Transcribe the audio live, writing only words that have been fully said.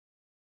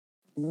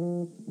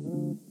Welcome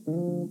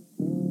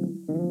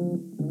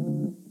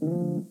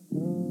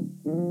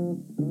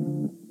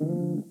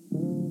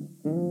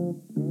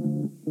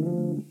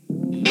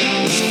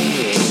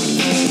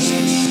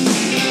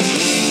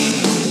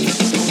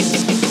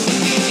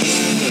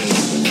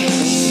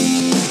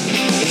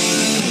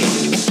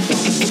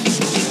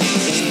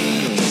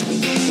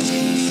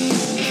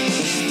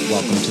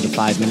to the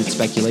 5-Minute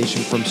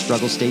Speculation from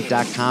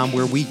StruggleState.com,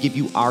 where we give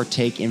you our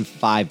take in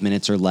 5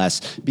 minutes or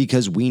less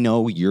because we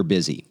know you're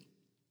busy.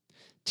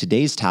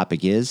 Today's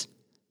topic is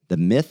the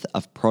myth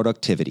of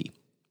productivity.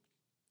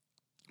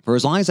 For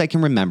as long as I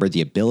can remember,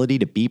 the ability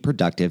to be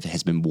productive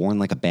has been worn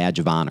like a badge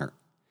of honor.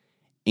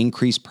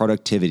 Increase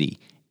productivity,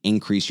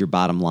 increase your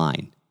bottom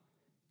line.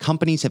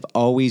 Companies have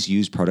always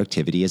used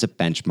productivity as a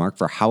benchmark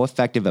for how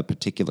effective a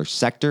particular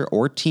sector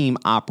or team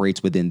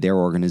operates within their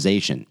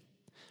organization.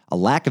 A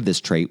lack of this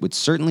trait would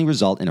certainly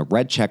result in a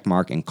red check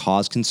mark and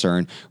cause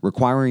concern,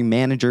 requiring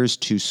managers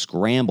to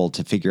scramble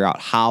to figure out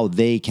how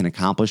they can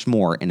accomplish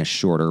more in a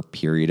shorter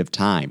period of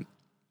time.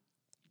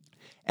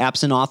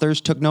 Apps and authors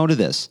took note of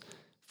this,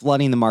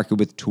 flooding the market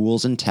with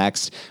tools and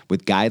text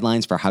with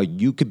guidelines for how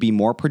you could be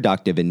more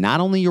productive in not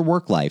only your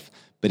work life,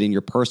 but in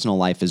your personal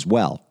life as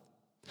well.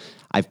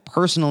 I've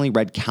personally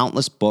read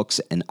countless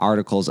books and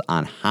articles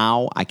on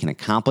how I can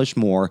accomplish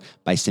more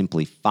by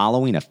simply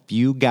following a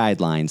few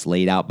guidelines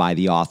laid out by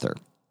the author.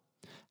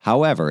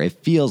 However,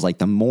 it feels like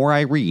the more I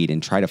read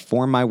and try to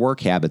form my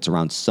work habits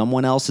around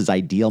someone else's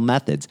ideal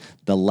methods,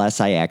 the less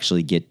I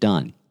actually get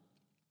done.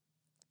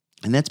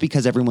 And that's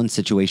because everyone's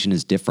situation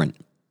is different.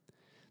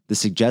 The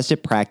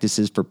suggested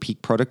practices for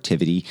peak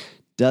productivity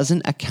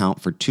doesn't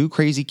account for 2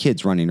 crazy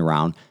kids running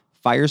around,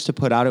 fires to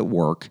put out at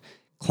work,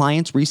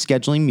 clients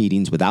rescheduling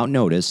meetings without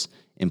notice,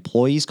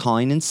 employees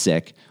calling in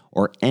sick,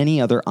 or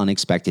any other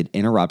unexpected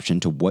interruption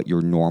to what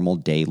your normal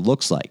day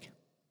looks like.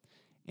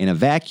 In a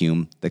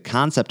vacuum, the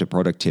concept of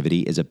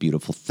productivity is a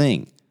beautiful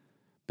thing.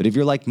 But if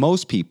you're like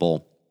most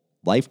people,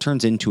 life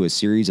turns into a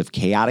series of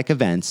chaotic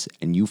events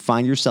and you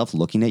find yourself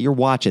looking at your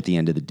watch at the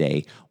end of the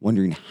day,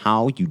 wondering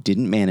how you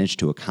didn't manage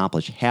to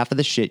accomplish half of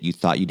the shit you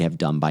thought you'd have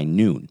done by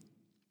noon.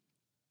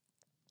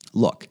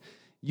 Look,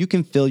 you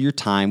can fill your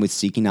time with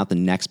seeking out the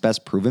next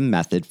best proven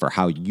method for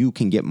how you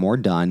can get more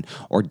done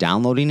or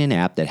downloading an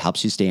app that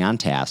helps you stay on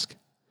task.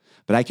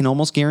 But I can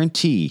almost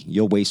guarantee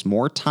you'll waste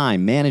more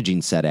time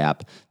managing said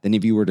app than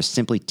if you were to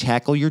simply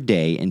tackle your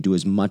day and do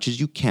as much as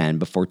you can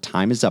before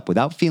time is up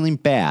without feeling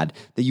bad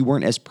that you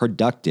weren't as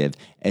productive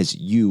as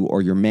you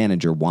or your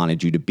manager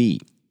wanted you to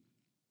be.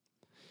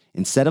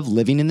 Instead of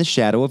living in the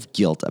shadow of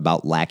guilt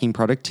about lacking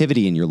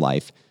productivity in your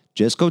life,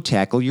 just go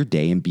tackle your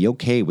day and be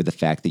okay with the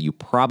fact that you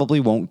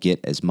probably won't get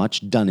as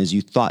much done as you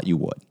thought you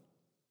would.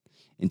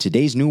 In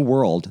today's new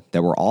world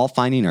that we're all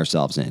finding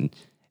ourselves in,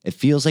 it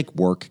feels like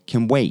work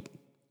can wait.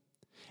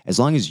 As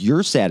long as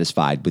you're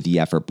satisfied with the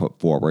effort put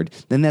forward,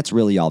 then that's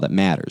really all that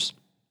matters.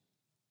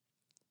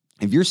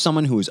 If you're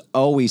someone who is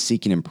always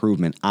seeking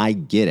improvement, I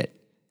get it.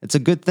 It's a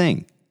good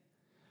thing.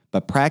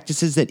 But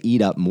practices that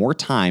eat up more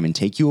time and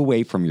take you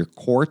away from your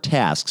core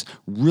tasks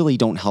really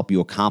don't help you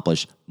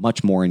accomplish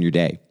much more in your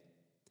day.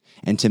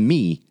 And to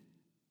me,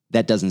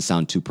 that doesn't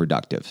sound too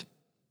productive.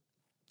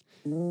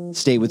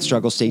 Stay with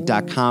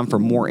StruggleState.com for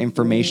more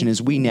information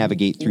as we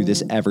navigate through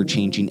this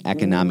ever-changing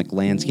economic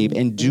landscape.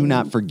 And do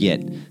not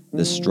forget,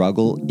 the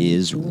struggle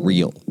is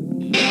real.